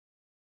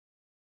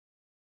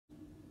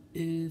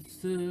It's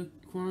the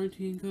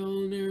Quarantine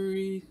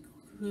Culinary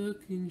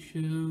Cooking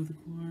Show, the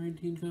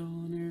Quarantine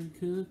Culinary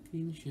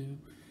Cooking Show.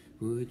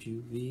 Would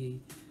you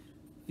be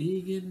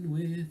vegan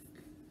with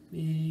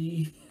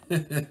me?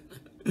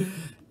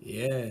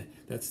 Yeah,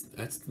 that's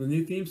the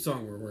new theme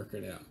song we're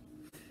working out.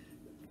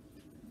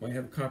 Might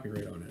have a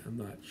copyright on it, I'm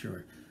not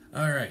sure.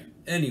 Alright,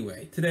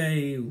 anyway,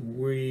 today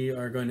we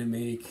are going to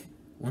make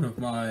one of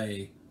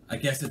my, I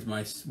guess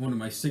it's one of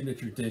my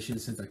signature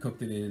dishes since I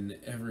cooked it in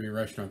every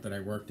restaurant that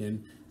I worked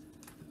in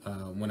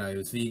when I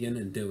was vegan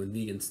and doing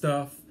vegan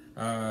stuff.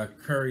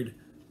 Curried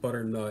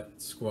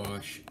Butternut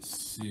Squash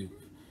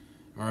Soup.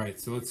 Alright,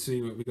 so let's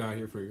see what we got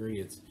here for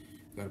ingredients.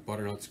 Got a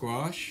butternut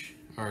squash.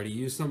 I already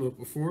used some of it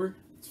before.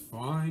 It's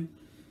fine.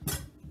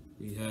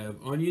 We have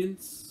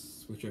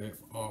onions, which I have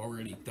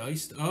already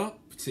diced up.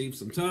 Save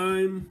some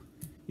time.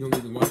 You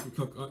don't need to watch me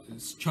cook.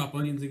 Chop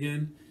onions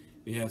again.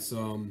 We have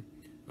some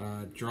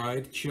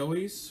dried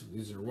chilies.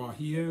 These are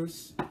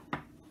guajillos.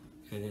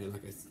 And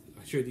like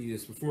I showed you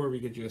this before, we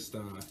could just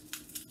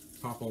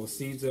pop all the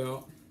seeds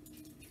out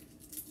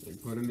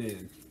and put them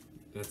in.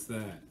 That's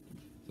that.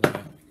 So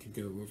that can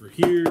go over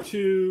here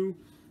too.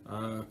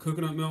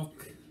 Coconut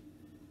milk,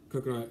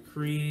 coconut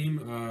cream.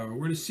 We're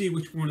going to see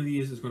which one of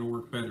these is going to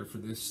work better for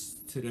this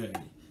today.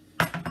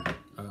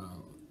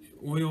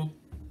 Oil,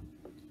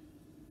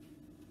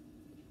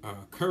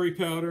 curry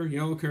powder,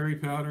 yellow curry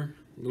powder,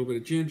 a little bit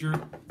of ginger,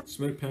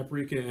 smoked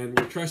paprika, and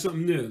we'll try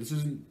something new. This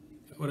isn't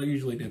what I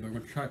usually do, but I'm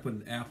going to try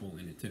putting an apple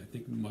in it too. I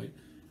think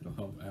it'll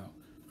help out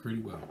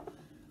pretty well.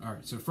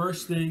 Alright, so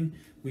first thing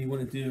we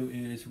want to do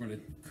is we're going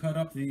to cut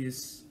up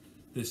this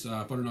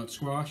butternut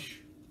squash.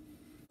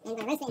 And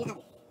we're roasting it in the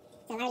oven.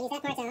 So I already used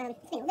that part, so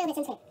it's been a little bit,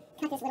 so I'm going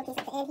to cut this little piece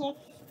at the end here.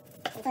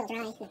 It's a little dry,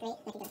 not great,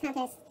 that can go to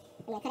compost.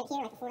 I'm going to cut it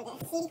here right before the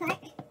seedy part.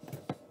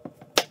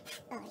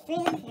 Oh,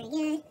 through, very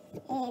good.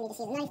 And you just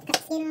use a knife to cut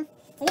the skin off.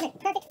 So these are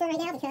perfect for right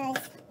now because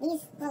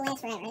these will last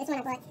forever. This one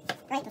I bought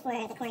right before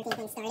the quarantine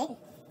thing started.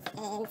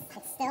 And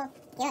it's still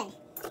good.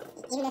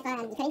 Even if you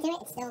cut into it,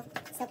 it's still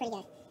pretty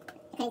good.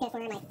 I cut into it for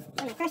one of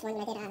my first ones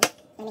when I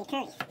made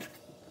curry.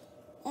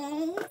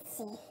 And let's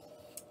see.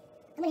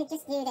 I'm going to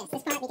just do this.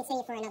 This part we can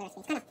save for another recipe.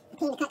 It's kind of a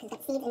pain to cut because it's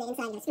got seeds in the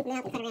inside. You got to scoop them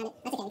out and cut around it.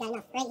 That's okay. We got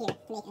enough right here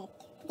to make a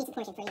decent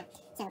portion for you.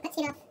 So cut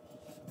seed off.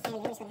 And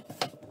we're just going to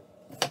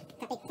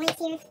cut big planks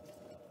here.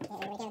 And we're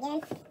going to go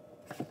again.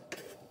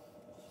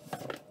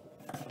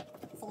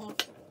 So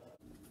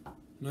yeah.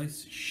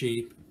 Nice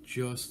shape,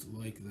 just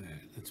like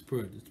that. That's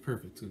good. It's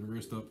perfect. It's going to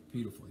rest up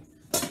beautifully.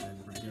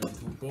 And we're going to get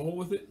into a bowl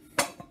with it.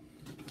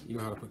 You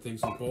know how to put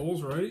things in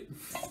bowls, right?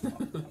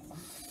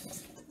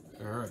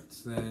 Alright,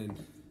 so then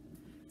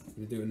I'm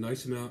going to do a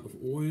nice amount of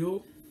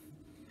oil.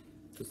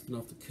 Just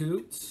enough to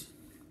coat.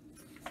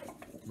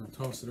 We're going to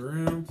toss it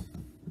around.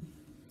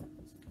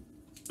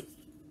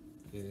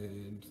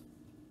 And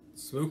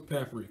smoked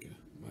paprika,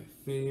 my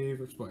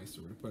favorite spice.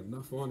 So we're going to put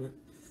enough on it.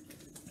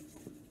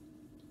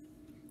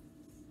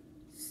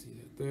 See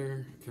that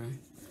there? Okay.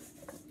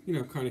 You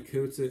know, kind of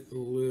coats it a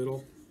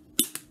little.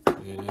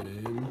 And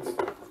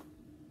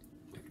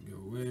that can go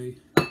away.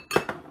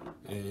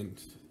 And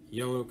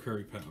yellow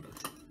curry powder.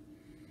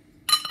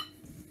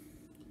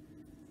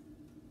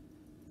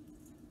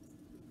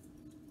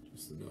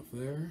 Just enough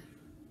there.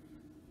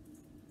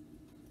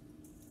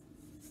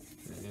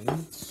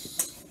 And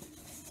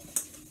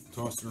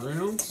toss it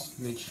around.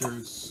 Make sure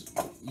it's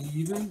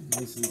even,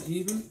 nice and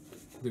even.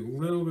 Do a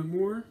little bit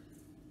more.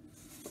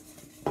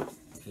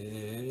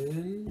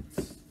 And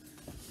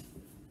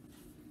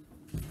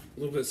a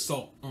little bit of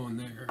salt on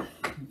there.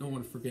 You don't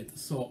want to forget the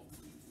salt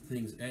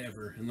things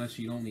ever, unless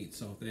you don't eat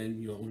salt, then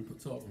you don't want to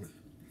put salt on it.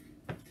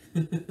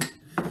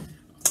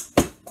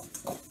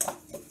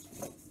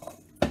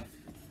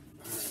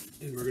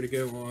 And we're going to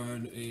go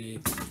on a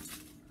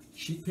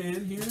sheet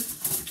pan here.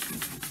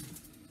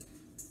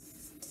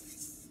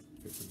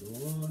 Put it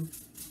on.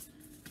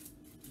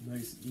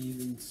 Nice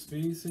even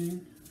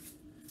spacing.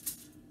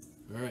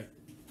 Alright.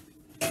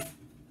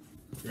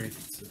 Great.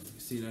 So you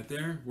see that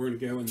there? We're going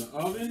to go in the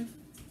oven,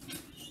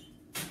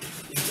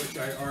 in which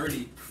I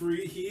already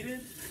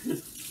preheated.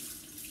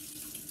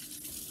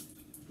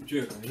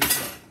 Joe,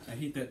 I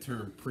hate that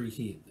term,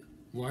 preheat.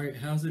 Why?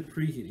 How's it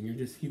preheating? You're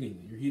just heating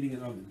it. You're heating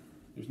an oven.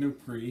 There's no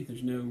pre.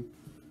 There's no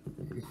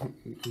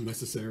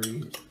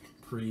necessary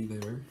pre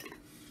there.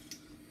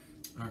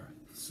 All right.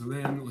 So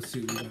then let's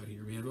see what we got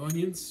here. We have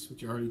onions,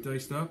 which are already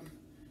diced up,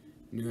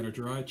 and we got our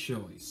dried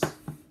chilies.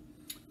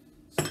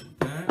 So with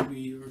that,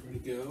 we are going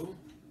to go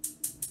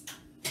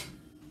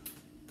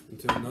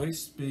into a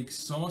nice big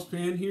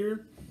saucepan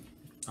here.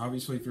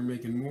 Obviously, if you're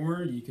making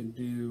more, you can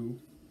do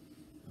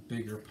a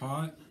bigger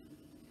pot.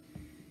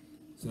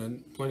 So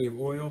then, plenty of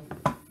oil.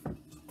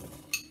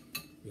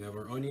 We have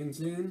our onions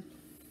in.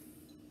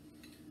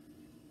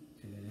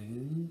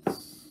 And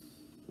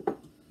we're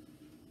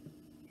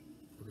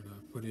going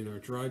to put in our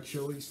dried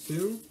chilies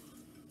too.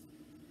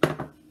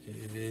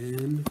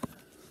 And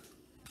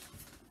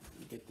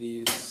get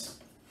these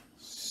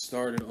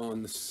started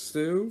on the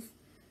stove.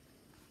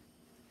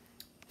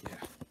 Yeah,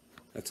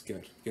 that's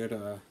good. Good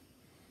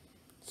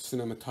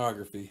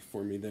cinematography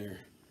for me there.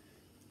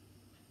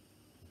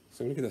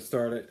 So I'm gonna get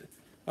started.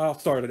 I'll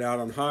start it out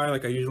on high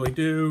like I usually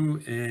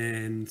do,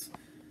 and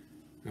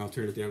I'll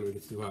turn it down when it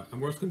gets too hot.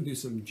 I'm also gonna do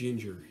some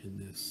ginger in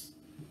this.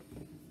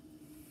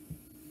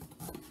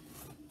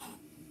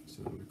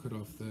 So I'm gonna cut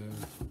off the.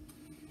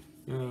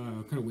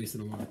 I'm kind of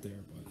wasting a lot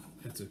there, but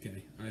that's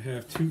okay. I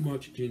have too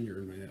much ginger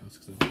in my house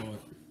because I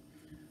bought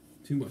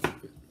too much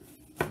of it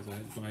because I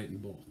had to buy it in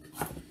bulk.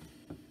 I'm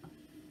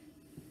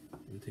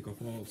gonna take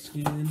off all the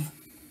skin,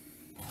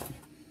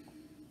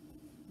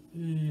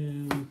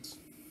 and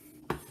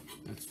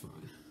that's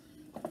fine.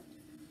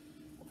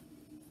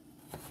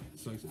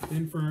 Slice it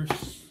thin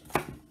first.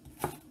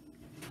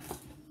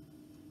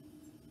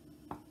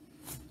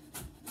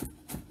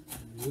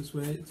 This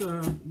way,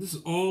 this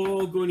is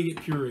all going to get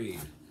pureed.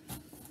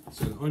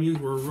 So the onions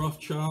were a rough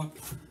chop.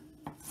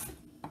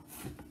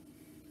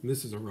 And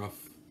this is a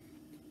rough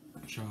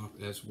chop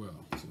as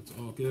well. So it's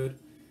all good.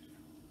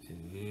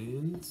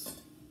 And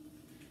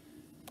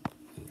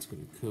it's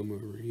going to come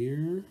over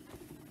here.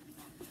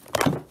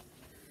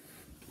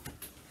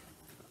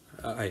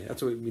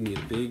 That's what we need,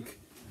 a big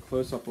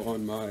close-up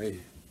on my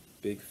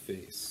big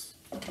face.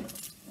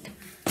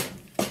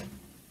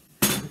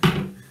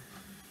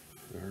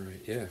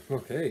 Alright, yeah,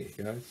 okay,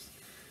 guys.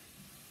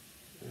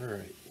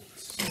 Alright,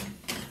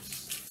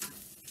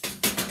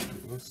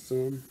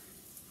 awesome.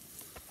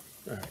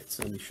 Alright,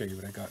 so let me show you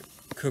what I got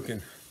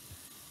cooking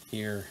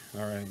here.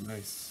 Alright,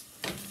 nice.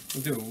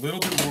 I'll do a little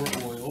bit more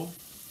oil.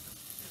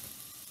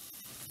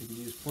 You can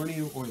use plenty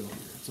of oil here.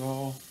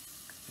 It'll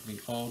be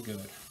all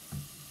good.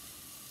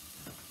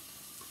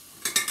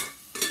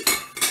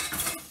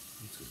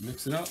 Let's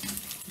mix it up.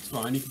 It's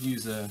fine. You could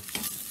use a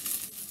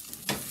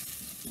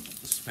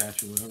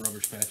spatula, a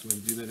rubber spatula to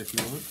do that if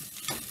you want.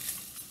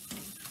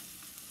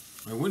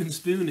 My wooden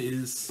spoon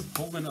is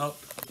holding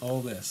up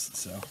all this,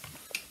 so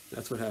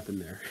that's what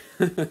happened there.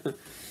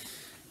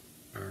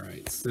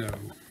 Alright, so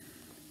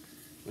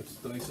let's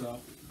dice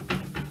up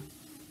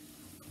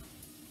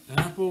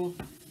apple.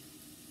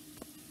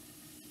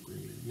 Bring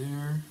it in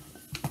there.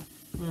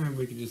 And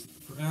we can just,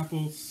 for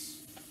apples,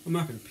 I'm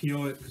not going to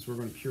peel it because we're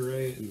going to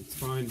puree it and it's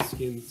fine. The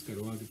skin's got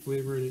a lot of good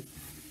flavor in it.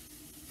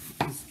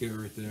 Just go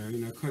right there, you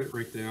know, cut it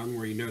right down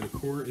where you know the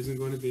core isn't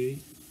going to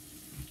be.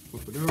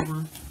 Flip it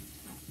over.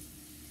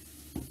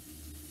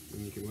 And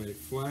you can lay it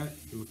flat.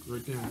 You look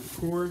right down at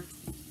the core.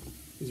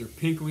 These are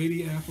pink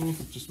lady apples,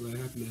 just what I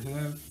happen to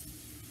have.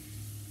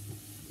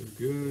 They're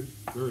good,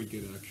 very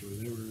good actually.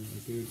 They were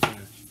a good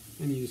batch.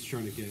 And you're just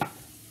trying to get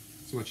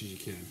as much as you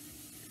can.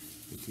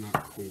 It's not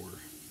core.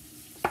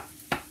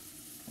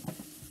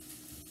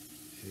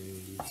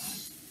 And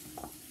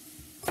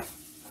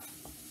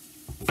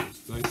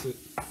just dice it.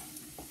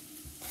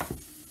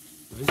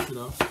 Dice it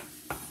up.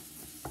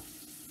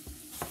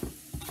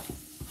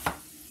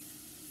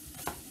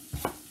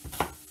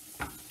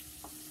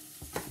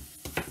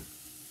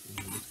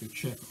 And let's go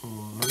check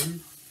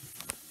on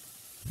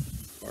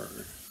our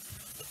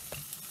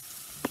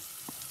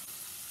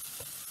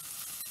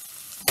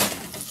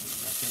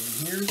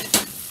here.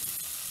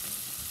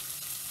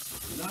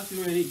 We're not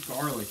doing any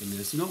garlic in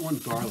this. You don't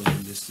want garlic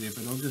in this soup,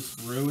 but it'll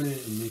just ruin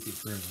it and make it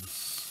gross.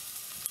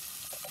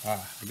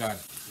 Ah, I got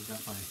it. I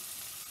got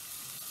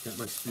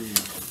my spoon.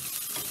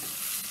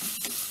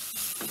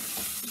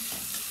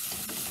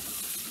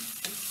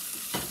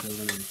 So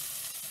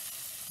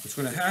what's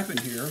going to happen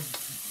here?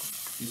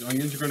 These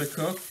onions are going to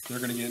cook. They're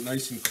going to get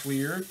nice and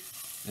clear,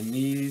 and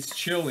these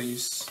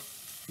chilies,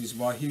 these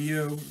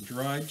Guajillo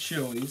dried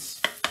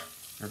chilies,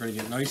 are going to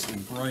get nice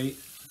and bright,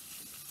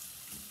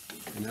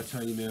 and that's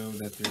how you know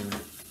that they're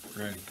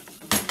ready.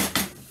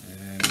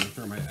 And I'm going to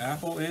throw my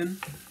apple in.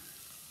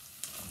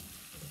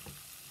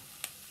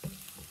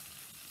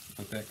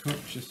 Let that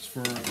cook just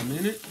for a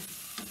minute.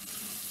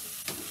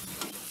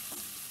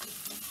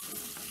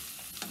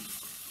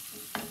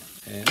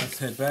 And let's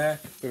head back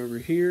over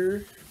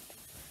here.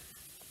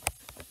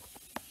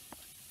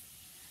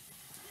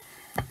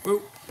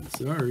 Oh,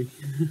 sorry.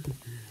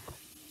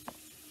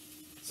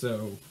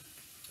 So,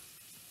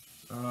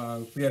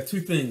 we have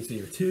two things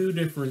here, two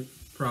different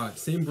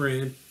products, same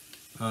brand,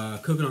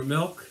 coconut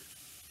milk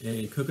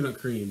and coconut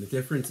cream. The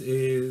difference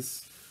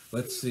is,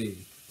 let's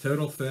see,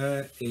 total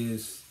fat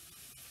is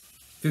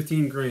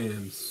 15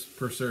 grams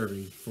per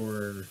serving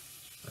for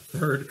a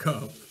third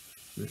cup.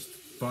 There's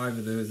 5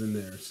 of those in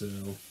there, so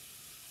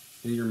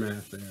do your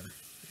math there.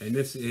 And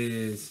this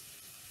is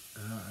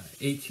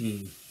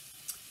 18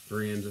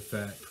 grams of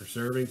fat per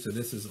serving, so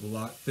this is a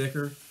lot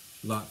thicker,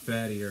 a lot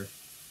fattier.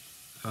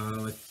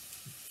 I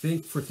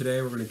think for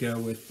today we're going to go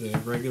with the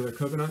regular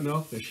coconut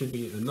milk. There should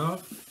be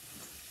enough.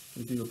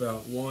 We do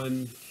about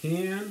 1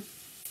 can.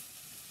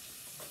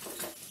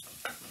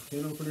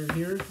 Can opener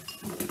here.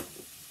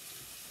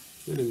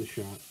 Get in the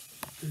shot.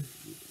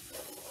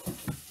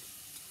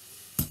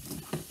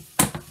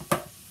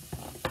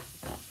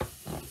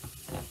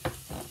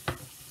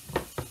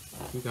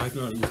 You guys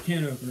know how to use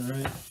can opener,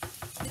 right?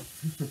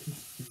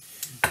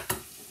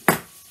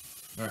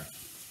 Alright.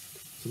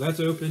 So that's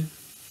open.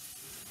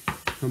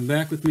 Come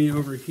back with me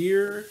over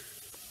here.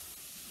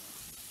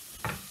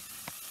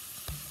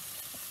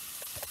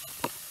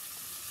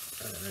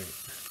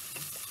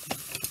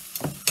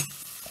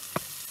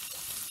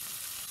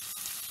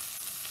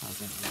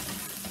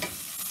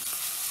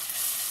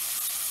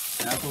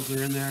 bubbles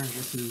are in there.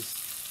 This is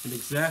and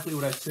exactly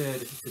what I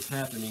said is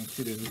happening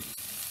to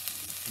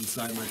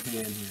inside my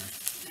pan here.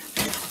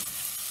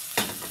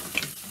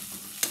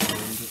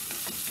 And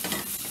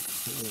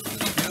what we're going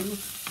to do,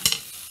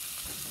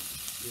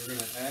 we're going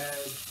to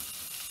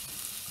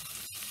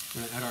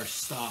add our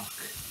stock.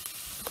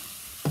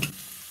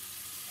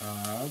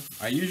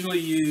 I usually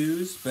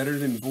use Better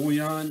Than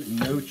Bouillon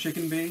No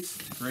Chicken Base.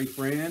 It's a great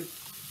brand.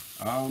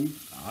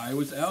 I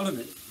was out of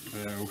it,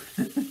 so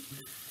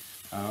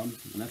and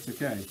that's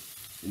okay.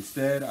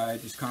 Instead, I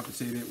just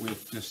compensate it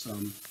with just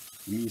some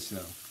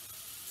miso.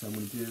 So I'm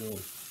going to do a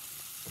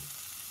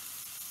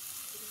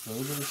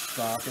little bit of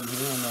stock in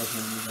here. I'm not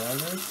going to use all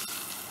this.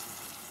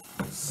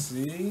 Let's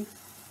see.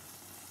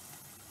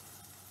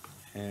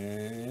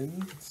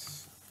 And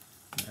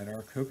add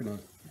our coconut.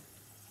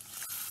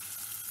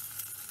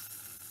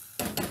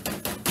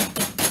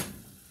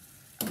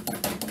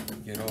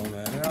 Get all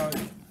that out.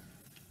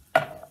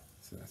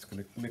 So that's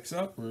going to mix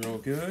up real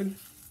good.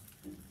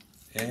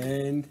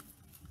 And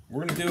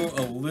we're going to do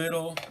a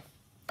little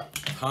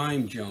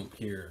time jump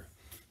here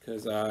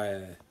because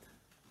our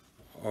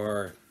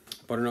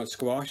butternut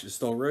squash is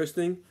still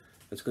roasting.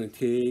 It's going to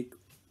take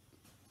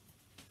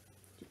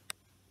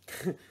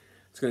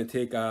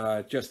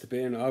just a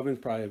bit in the oven,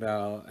 probably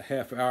about a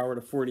half hour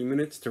to 40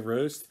 minutes to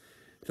roast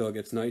until it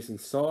gets nice and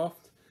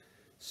soft.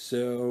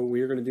 So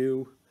we're going to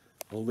do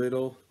a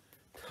little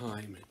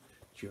time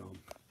jump,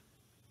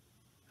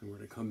 and we're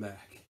going to come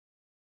back.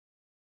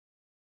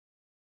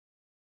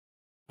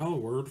 Now a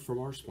word from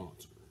our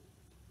sponsor.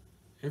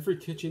 Every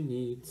kitchen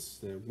needs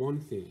that one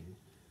thing.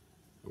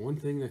 The one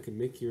thing that can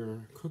make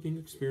your cooking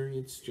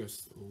experience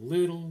just a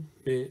little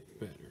bit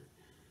better.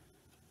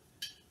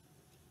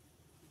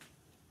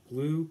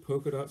 Blue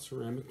polka dot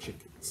ceramic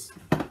chickens.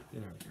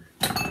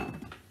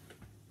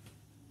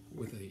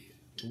 With a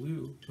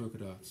blue polka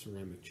dot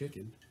ceramic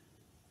chicken,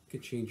 you can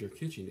change your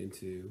kitchen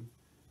into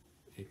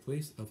a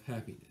place of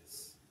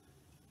happiness.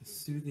 A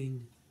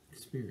soothing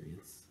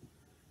experience.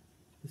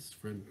 This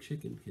ceramic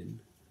chicken can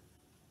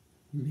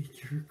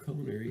make your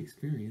culinary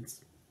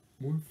experience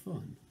more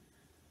fun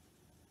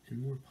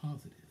and more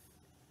positive.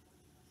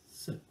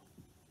 So,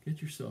 get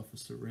yourself a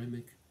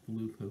ceramic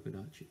blue polka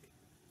dot chicken.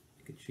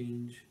 It can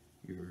change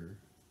your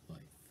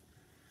life.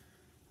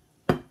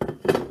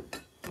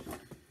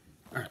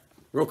 Alright,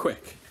 real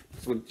quick.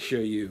 Just want to show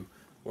you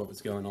what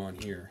was going on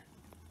here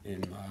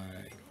in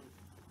my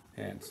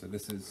hand. So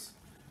this is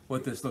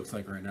what this looks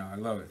like right now. I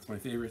love it. It's my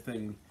favorite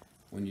thing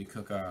when you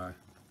cook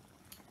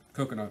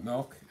coconut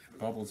milk. It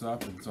bubbles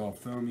up and it's all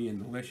foamy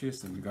and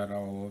delicious, and we got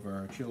all of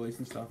our chilies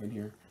and stuff in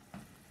here.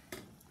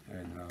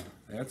 And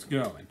that's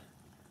going.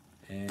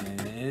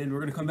 And we're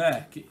going to come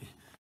back.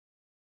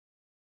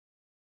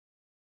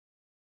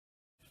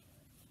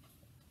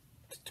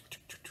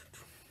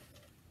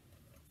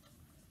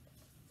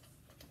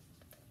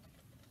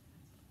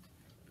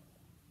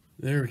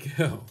 There we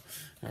go.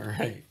 All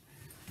right.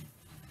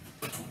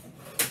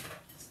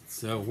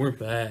 So we're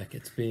back.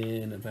 It's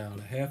been about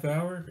a half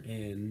hour,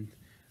 and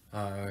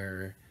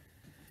our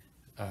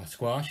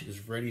squash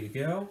is ready to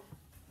go.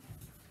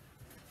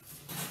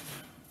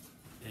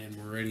 And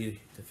we're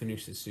ready to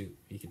finish the soup.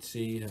 You can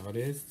see how it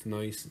is. It's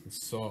nice and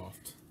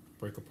soft.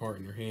 Break apart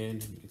in your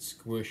hand and you can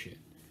squish it.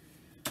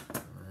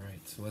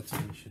 Alright, so let's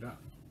finish it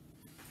up.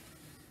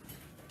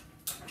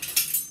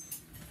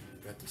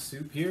 We've got the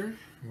soup here.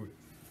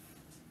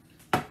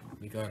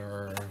 We got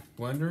our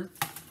blender.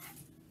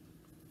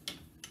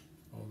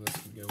 All this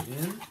can go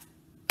in.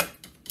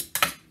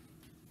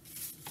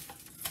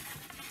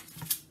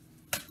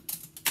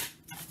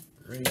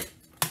 Great.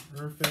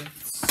 Perfect.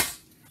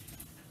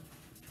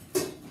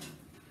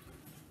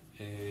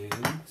 And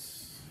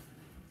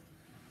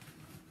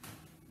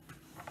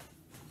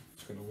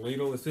just going to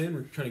ladle this in.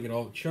 We're trying to get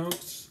all the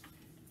chunks.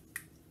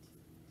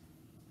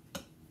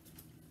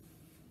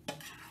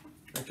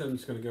 Actually, I'm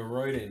just going to go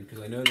right in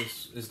because I know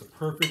this is the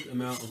perfect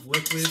amount of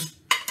liquid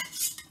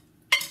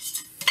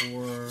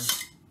for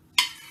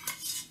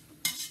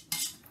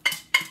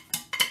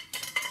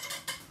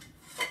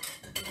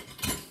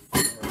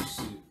our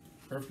soup.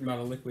 Perfect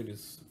amount of liquid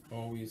is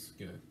always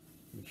good.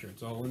 Make sure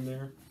it's all in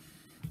there.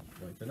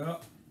 Wipe it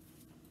up.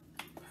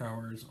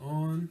 Power is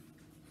on.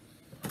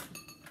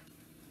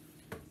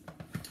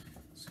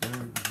 It's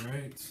going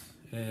right.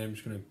 And I'm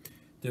just going to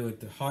do it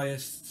the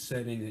highest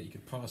setting that you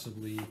could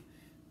possibly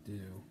do.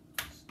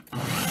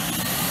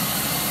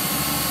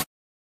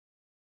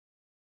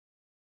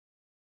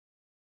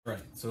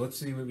 Right, so let's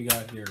see what we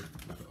got here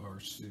with our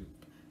soup.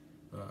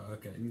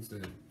 Okay, it needs to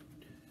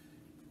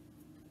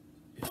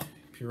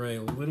puree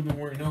a little bit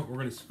more. No, we're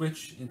going to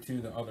switch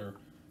into the other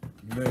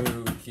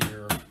mode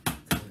here.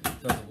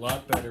 It does a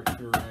lot better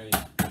puree. We're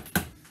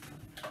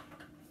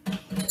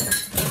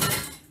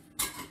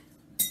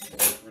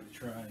going to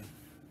try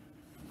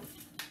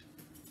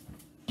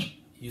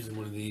using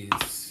one of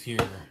these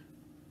here.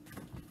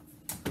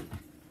 I'm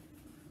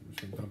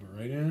just going to dump it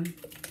right in.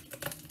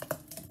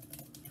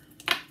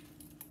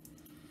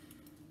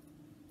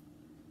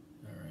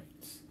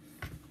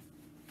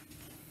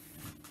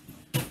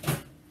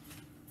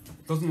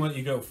 doesn't let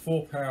you go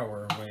full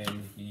power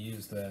when you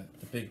use the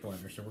big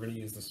blender, so we're going to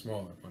use the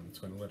smaller one. It's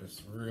going to let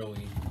us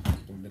really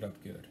blend it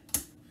up good.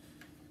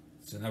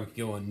 So now we can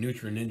go on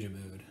Nutra Ninja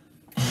mode.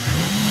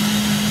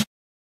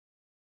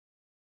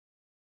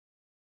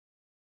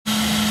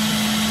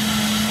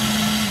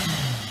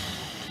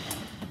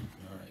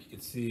 Alright, you can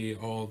see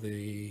all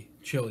the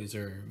chilies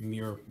are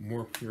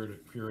more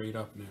pureed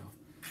up now.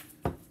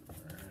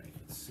 Alright,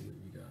 let's see what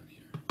we got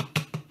here.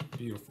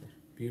 Beautiful,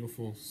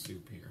 beautiful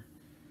soup here.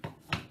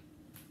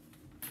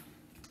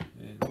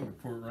 And we're going to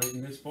pour it right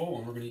in this bowl,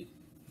 and we're going to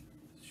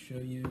show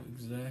you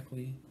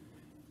exactly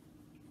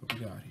what we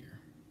got here.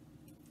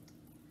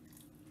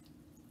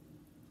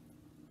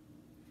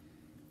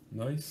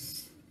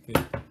 Nice,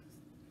 good,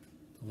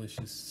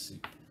 delicious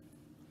soup.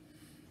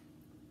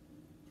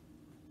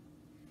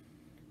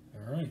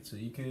 Alright, so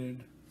you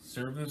could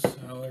serve this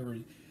however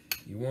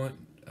you want.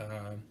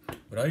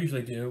 What I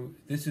usually do,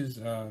 this is,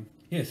 yeah,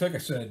 it's like I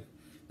said,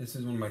 this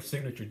is one of my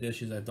signature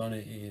dishes. I've done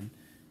it in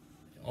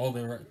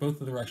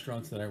both of the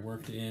restaurants that I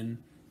worked in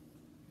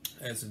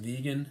as a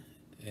vegan,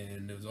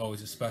 and it was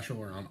always a special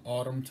around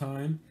autumn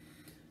time,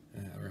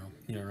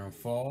 around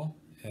fall,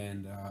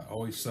 and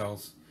always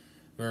sells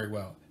very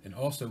well. And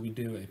also we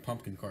do a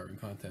pumpkin carving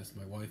contest.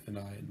 My wife and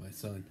I and my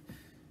son,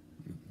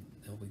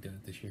 we did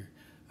it this year,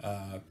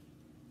 and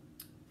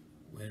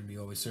we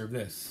always serve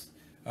this.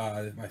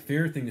 My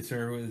favorite thing to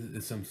serve with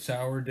is some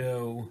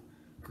sourdough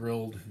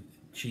grilled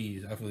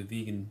cheese. After the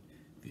vegan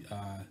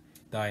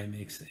diet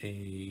makes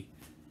a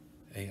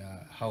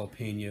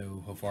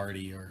jalapeno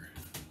Havarti or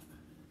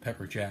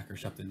pepper jack or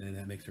something, and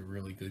that makes a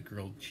really good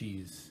grilled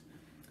cheese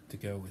to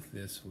go with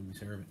this when we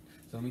serve it.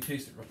 So let me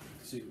taste it real quick.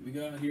 See what we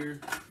got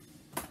here.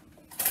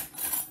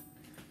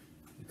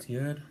 It's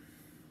good.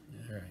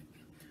 All right.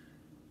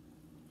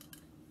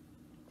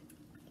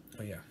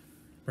 Oh yeah,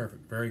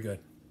 perfect. Very good.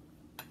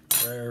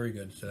 Very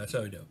good. So that's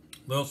how we do it.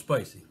 A little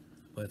spicy,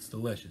 but it's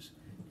delicious.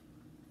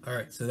 All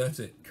right, so that's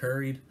it.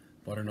 Curried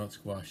butternut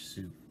squash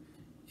soup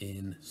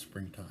in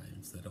springtime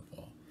instead of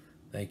fall.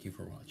 Thank you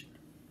for watching.